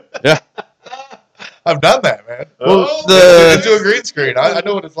like, yet. Yeah. I've done that, man. Well, Into a green screen. I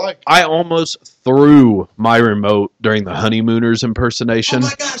know what it's like. I almost threw my remote during the Honeymooners impersonation. Oh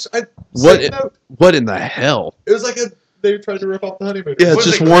my gosh! What in the hell? It was like they tried to rip off the honeymoon. Yeah, it's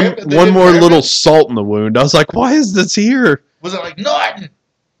just one more little salt in the wound. I was like, why is this here? Was it like Norton?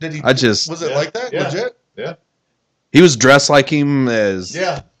 Did he? Was it like that? Yeah. Legit? Yeah. He was dressed like him as.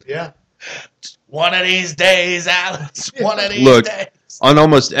 Yeah. One of these days, Alice. One of these Look, days. on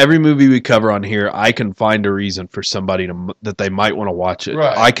almost every movie we cover on here, I can find a reason for somebody that they might want to watch it.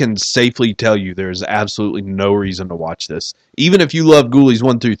 Right. I can safely tell you there's absolutely no reason to watch this, even if you love Ghoulies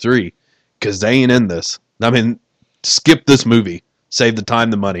 1 through 3, because they ain't in this. I mean, skip this movie. Save the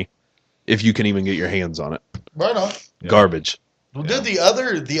time, the money, if you can even get your hands on it. Right on. Garbage. Well, dude, the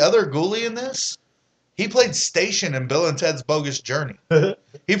other ghoulie in this, he played Station in Bill and Ted's Bogus Journey.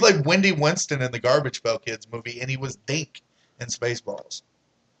 He played Wendy Winston in the Garbage Pail Kids movie, and he was Dink in Spaceballs.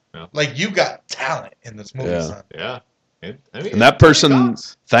 Yeah. Like, you got talent in this movie, Yeah. son. Yeah. And that person,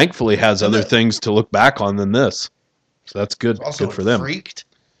 thankfully, has other things to look back on than this. So that's good. Also Good for them. Freaked.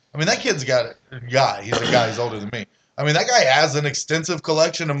 I mean, that kid's got a guy. He's a guy. He's older than me. I mean, that guy has an extensive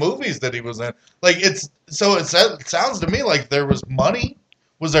collection of movies that he was in. Like, it sounds to me like there was money.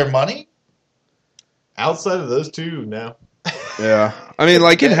 Was there money? Outside of those two, no. Yeah. I mean,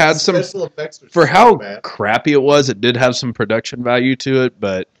 like, it had some. Special effects are For so how bad. crappy it was, it did have some production value to it,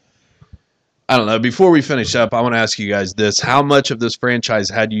 but I don't know. Before we finish up, I want to ask you guys this. How much of this franchise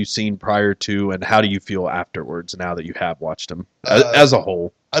had you seen prior to, and how do you feel afterwards now that you have watched them as a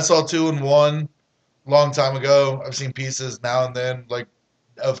whole? I saw 2 and 1 long time ago. I've seen pieces now and then, like,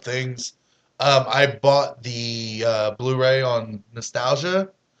 of things. I bought the Blu-ray on Nostalgia,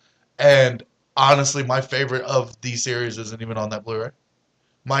 and honestly, my favorite of the series isn't even on that Blu-ray.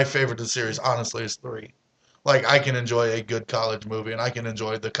 My favorite of the series, honestly, is 3. Like, I can enjoy a good college movie, and I can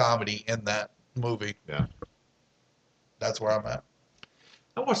enjoy the comedy in that movie. Yeah. That's where I'm at.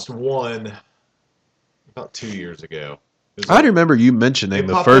 I watched 1 about 2 years ago. I remember you mentioning It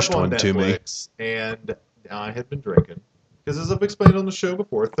the popped first up on one to me. Netflix, and I had been drinking. Because as I've explained on the show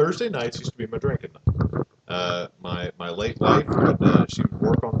before, Thursday nights used to be my drinking night. My late wife, she would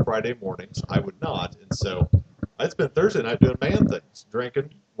work on Friday mornings. I would not. And so I'd spend Thursday night doing man things. Drinking,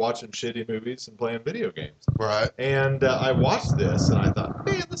 watching shitty movies, and playing video games. Right. And I watched this, and I thought,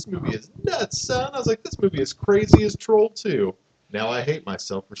 man, this movie is nuts, son. I was like, this movie is crazy as Troll 2. Now I hate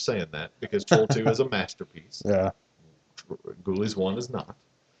myself for saying that, because Troll 2 is a masterpiece. Yeah. Ghoulies 1 is not.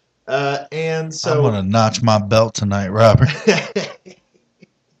 And so I'm going to notch my belt tonight, Robert.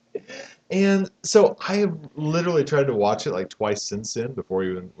 And so I have literally tried to watch it like twice since then before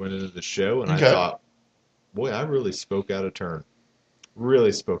we even went into the show, and Okay. I thought, boy, I really spoke out of turn.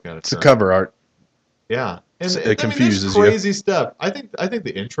 Really spoke out of It's the turn. cover art. Yeah, and It there's confuses you. crazy stuff. I think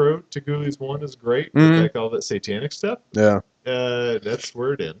the intro to Ghoulies 1 is great. Mhm. With like all that satanic stuff. Yeah. That's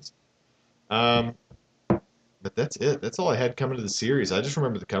where it ends. But that's it. That's all I had coming to the series. I just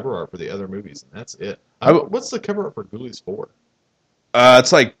remember the cover art for the other movies, and that's it. What's the cover art for Ghoulies 4?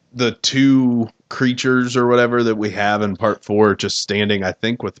 It's like the two creatures or whatever that we have in part 4 just standing, I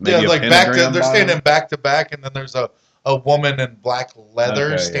think, with maybe Yeah, a like pentagram they're by standing them. back to back, and then there's a woman in black leather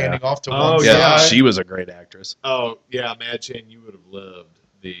Okay, standing yeah. off to Oh, one Yeah, side. she was a great actress. Oh yeah, Mad Chan, you would have loved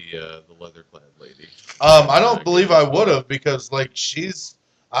the leather clad lady. I don't believe I would have, because like she's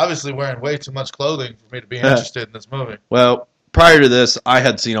obviously wearing way too much clothing for me to be interested in this movie. Well, prior to this, I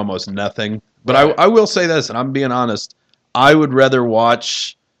had seen almost nothing. But I will say this, and I'm being honest, I would rather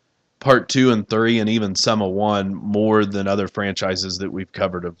watch part 2 and 3 and even some of 1 more than other franchises that we've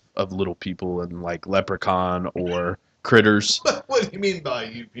covered of Little People and like Leprechaun or Critters. What do you mean by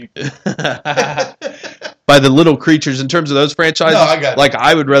you people? By the little creatures in terms of those franchises, No, I got like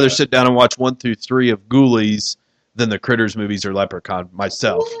I would rather sit down and watch 1 through 3 of Ghoulies than the Critters movies or Leprechaun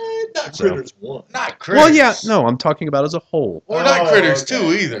myself. Not So- Critters 1. Not Critters. Well, yeah, no, I'm talking about as a whole. Or not Oh, Critters okay.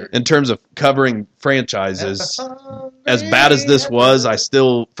 2 either. In terms of covering franchises, as bad as this was, I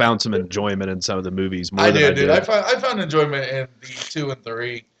still found some enjoyment in some of the movies. More I than did, dude. I I found enjoyment in the 2 and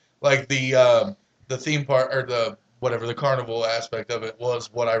 3. Like the theme part, or the carnival aspect of it was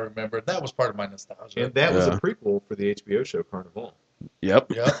what I remembered. That was part of my nostalgia. And that was Yeah. a prequel for the HBO show Carnival.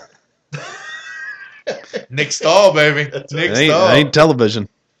 Yep. Yep. Nick Stahl, baby. Nick It Stahl. ain't television.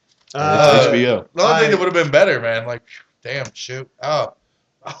 It's HBO. The only thing that would have been better, man. Like, damn, shoot. Oh.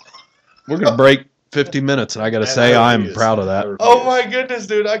 We're going to break 50 minutes, and I got to say I'm proud of that. Oh my goodness,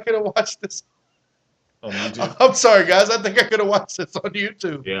 dude! I could have watched this. On YouTube? I'm sorry, guys. I think I could have watched this on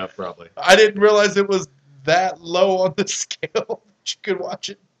YouTube. Yeah, probably. I didn't realize it was that low on the scale that you could watch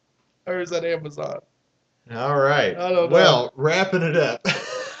it. Or is that Amazon? All right. I don't know. Well, wrapping it up.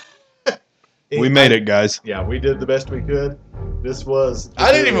 We made it, guys. Yeah, we did the best we could. This was. the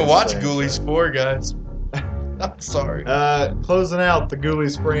I didn't even Ghoulies watch franchise. Ghoulies 4, guys. I'm sorry. Closing out the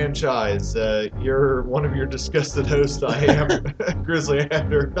Ghoulies franchise, you're one of your disgusted hosts. I am Grizzly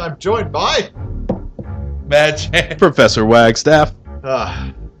Adder. I'm joined by. Mad Chan. Professor Wagstaff.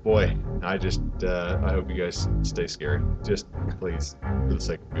 Boy, I just I hope you guys stay scary. Just please, for the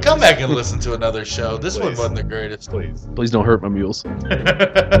sake of Ghoulies. Come back and listen to another show. This one Please. wasn't the greatest. Please. Please don't hurt my mules.